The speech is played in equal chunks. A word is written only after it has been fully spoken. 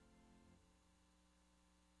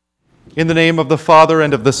In the name of the Father,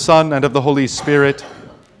 and of the Son, and of the Holy Spirit.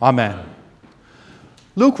 Amen.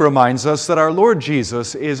 Luke reminds us that our Lord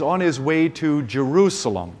Jesus is on his way to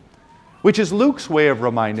Jerusalem, which is Luke's way of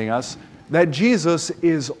reminding us that Jesus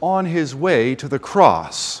is on his way to the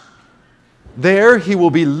cross. There he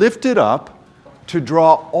will be lifted up to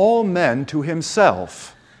draw all men to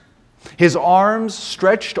himself, his arms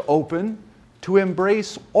stretched open to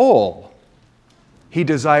embrace all. He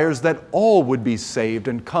desires that all would be saved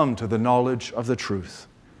and come to the knowledge of the truth.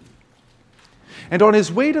 And on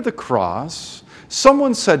his way to the cross,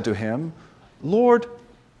 someone said to him, "Lord,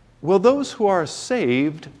 will those who are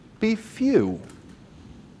saved be few?"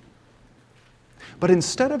 But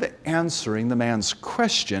instead of answering the man's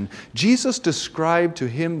question, Jesus described to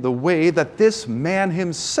him the way that this man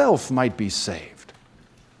himself might be saved.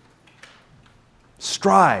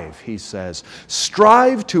 Strive, he says,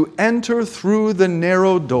 strive to enter through the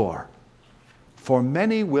narrow door, for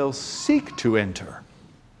many will seek to enter,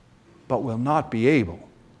 but will not be able.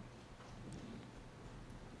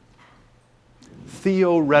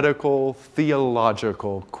 Theoretical,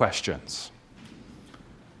 theological questions.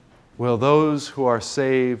 Will those who are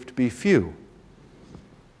saved be few?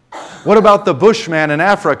 What about the bushman in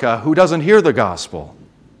Africa who doesn't hear the gospel?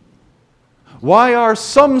 Why are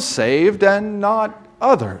some saved and not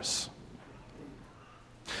others?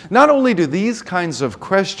 Not only do these kinds of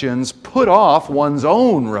questions put off one's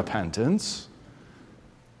own repentance,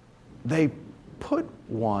 they put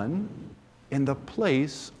one in the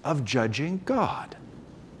place of judging God.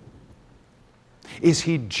 Is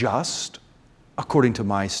he just according to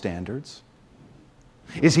my standards?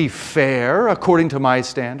 Is he fair according to my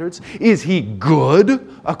standards? Is he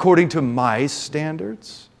good according to my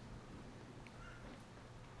standards?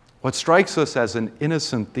 What strikes us as an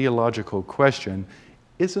innocent theological question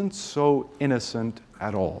isn't so innocent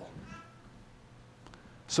at all.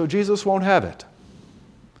 So Jesus won't have it,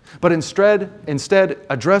 but instead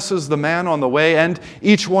addresses the man on the way and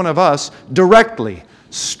each one of us directly.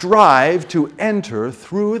 Strive to enter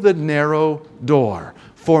through the narrow door,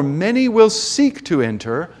 for many will seek to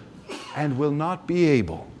enter and will not be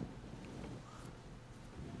able.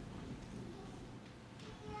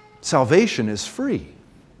 Salvation is free.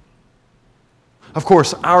 Of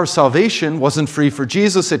course, our salvation wasn't free for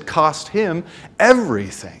Jesus. It cost him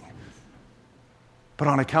everything. But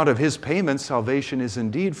on account of his payment, salvation is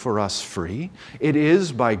indeed for us free. It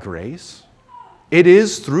is by grace. It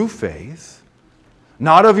is through faith.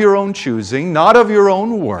 Not of your own choosing, not of your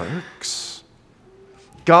own works.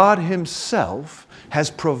 God himself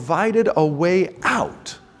has provided a way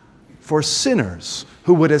out for sinners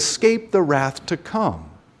who would escape the wrath to come.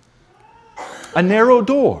 A narrow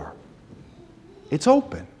door. It's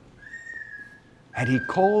open. And he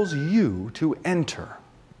calls you to enter.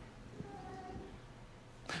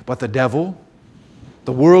 But the devil,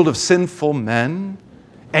 the world of sinful men,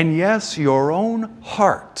 and yes, your own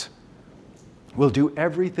heart will do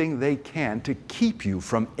everything they can to keep you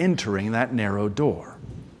from entering that narrow door.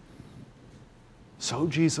 So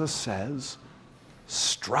Jesus says,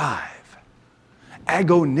 strive,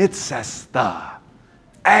 agonizesta,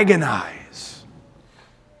 agonize,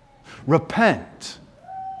 repent,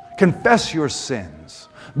 confess your sins,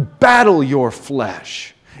 battle your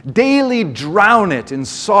flesh, daily drown it in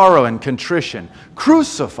sorrow and contrition,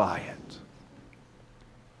 crucify it.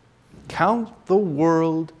 Count the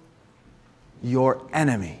world your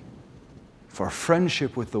enemy, for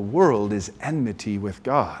friendship with the world is enmity with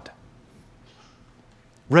God.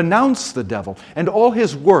 Renounce the devil and all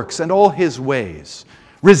his works and all his ways.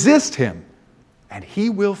 Resist him, and he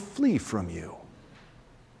will flee from you.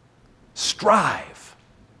 Strive.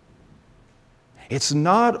 It's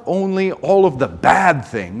not only all of the bad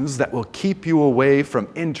things that will keep you away from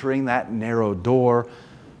entering that narrow door,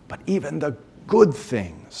 but even the good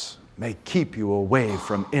things may keep you away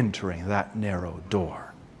from entering that narrow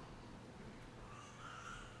door.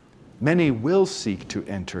 Many will seek to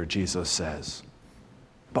enter, Jesus says,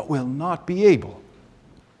 but will not be able.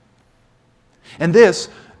 And this,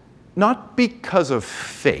 not because of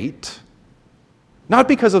fate, not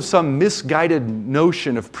because of some misguided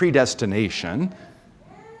notion of predestination,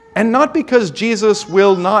 and not because Jesus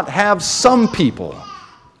will not have some people,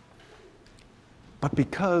 but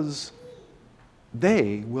because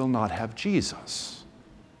they will not have Jesus.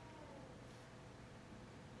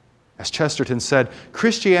 As Chesterton said,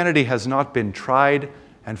 Christianity has not been tried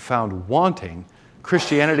and found wanting.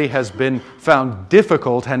 Christianity has been found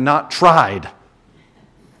difficult and not tried.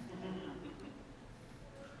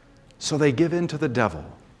 So they give in to the devil,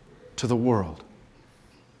 to the world,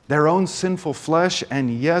 their own sinful flesh,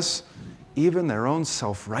 and yes, even their own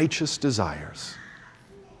self-righteous desires.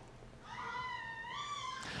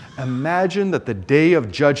 Imagine that the day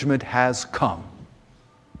of judgment has come.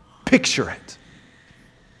 Picture it.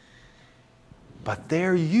 But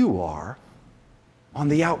there you are on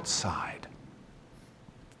the outside.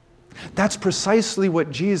 That's precisely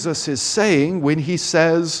what Jesus is saying when he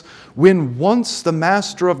says, when once the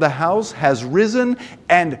master of the house has risen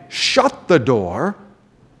and shut the door,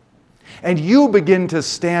 and you begin to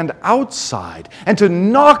stand outside and to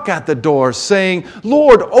knock at the door saying,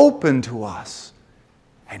 Lord, open to us.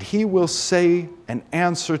 And he will say and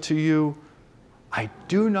answer to you, I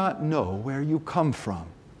do not know where you come from.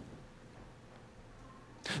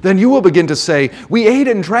 Then you will begin to say, we ate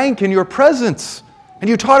and drank in your presence, and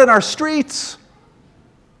you taught in our streets.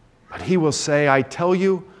 But he will say, I tell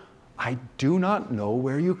you, I do not know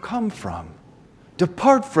where you come from.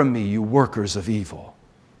 Depart from me, you workers of evil.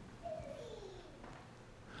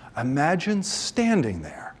 Imagine standing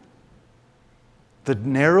there. The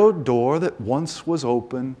narrow door that once was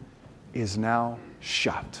open is now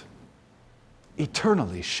shut,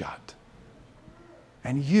 eternally shut.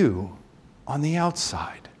 And you on the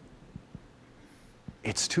outside.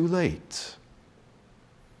 It's too late.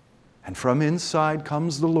 And from inside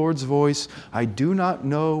comes the Lord's voice, I do not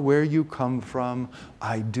know where you come from.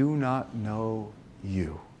 I do not know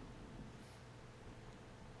you.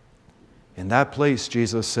 In that place,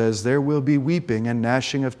 Jesus says, there will be weeping and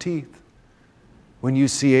gnashing of teeth. When you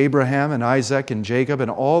see Abraham and Isaac and Jacob and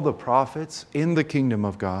all the prophets in the kingdom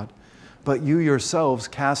of God, but you yourselves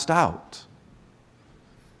cast out.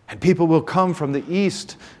 And people will come from the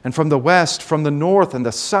east and from the west, from the north and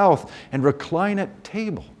the south, and recline at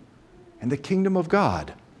table in the kingdom of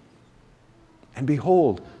God. And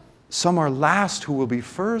behold, some are last who will be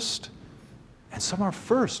first, and some are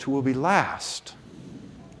first who will be last.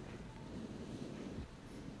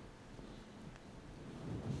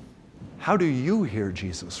 How do you hear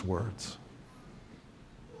Jesus' words?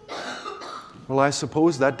 Well, I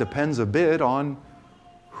suppose that depends a bit on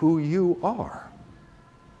who you are.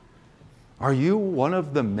 Are you one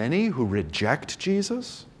of the many who reject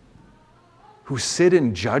Jesus? Who sit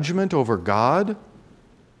in judgment over God?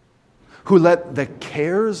 Who let the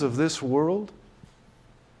cares of this world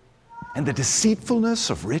and the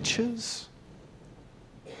deceitfulness of riches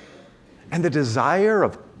and the desire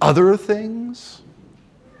of other things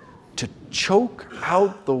to choke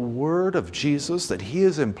out the word of Jesus that He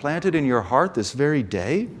has implanted in your heart this very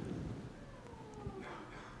day?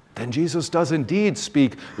 Then Jesus does indeed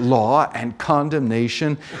speak law and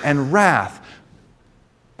condemnation and wrath,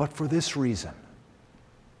 but for this reason,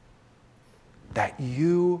 that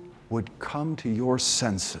you would come to your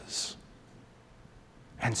senses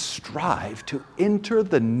and strive to enter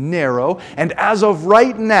the narrow and, as of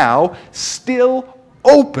right now, still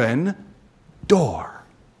open door.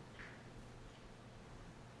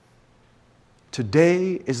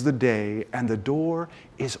 Today is the day, and the door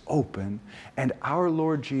is open, and our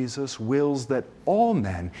Lord Jesus wills that all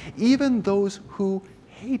men, even those who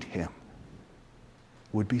hate Him,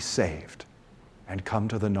 would be saved and come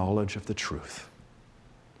to the knowledge of the truth.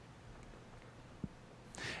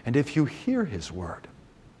 And if you hear His word,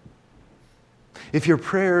 if your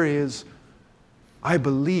prayer is, I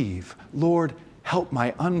believe, Lord, help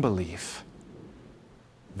my unbelief,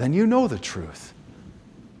 then you know the truth.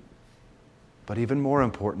 But even more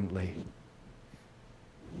importantly,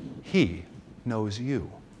 He knows you.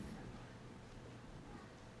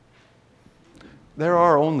 There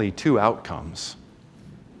are only two outcomes.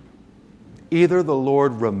 Either the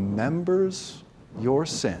Lord remembers your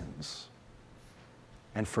sins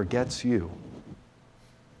and forgets you,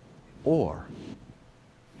 or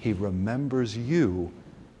He remembers you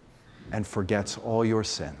and forgets all your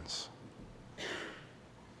sins.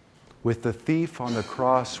 With the thief on the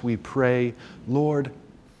cross, we pray, Lord,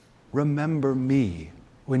 remember me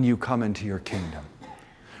when you come into your kingdom.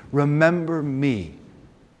 Remember me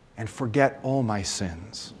and forget all my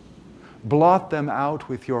sins. Blot them out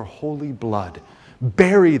with your holy blood.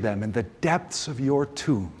 Bury them in the depths of your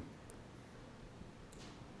tomb.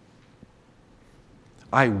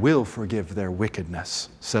 I will forgive their wickedness,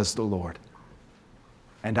 says the Lord,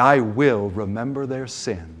 and I will remember their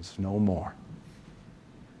sins no more.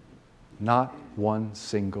 Not one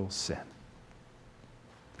single sin.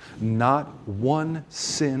 Not one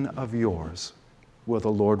sin of yours will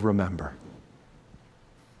the Lord remember.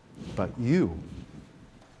 But you,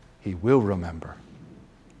 He will remember.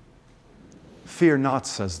 Fear not,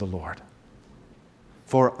 says the Lord,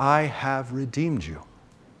 for I have redeemed you.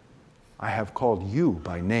 I have called you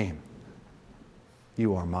by name.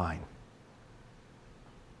 You are mine.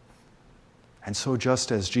 And so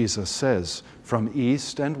just as Jesus says, from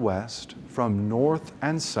east and west, from north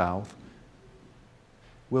and south,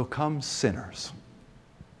 will come sinners,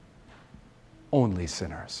 only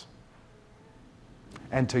sinners.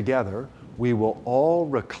 And together we will all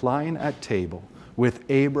recline at table with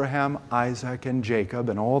Abraham, Isaac, and Jacob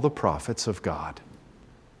and all the prophets of God.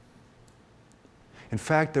 In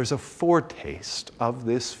fact, there's a foretaste of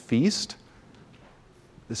this feast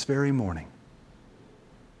this very morning.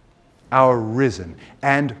 Our risen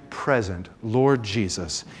and present Lord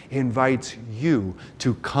Jesus invites you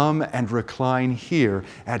to come and recline here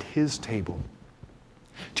at His table,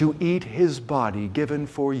 to eat His body given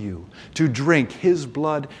for you, to drink His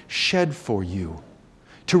blood shed for you,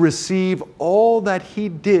 to receive all that He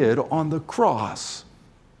did on the cross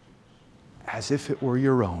as if it were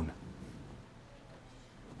your own,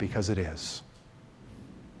 because it is.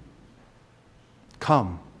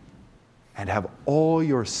 Come and have all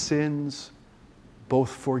your sins both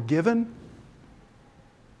forgiven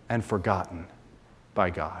and forgotten by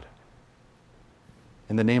God.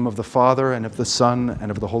 In the name of the Father, and of the Son,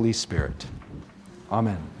 and of the Holy Spirit.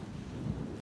 Amen.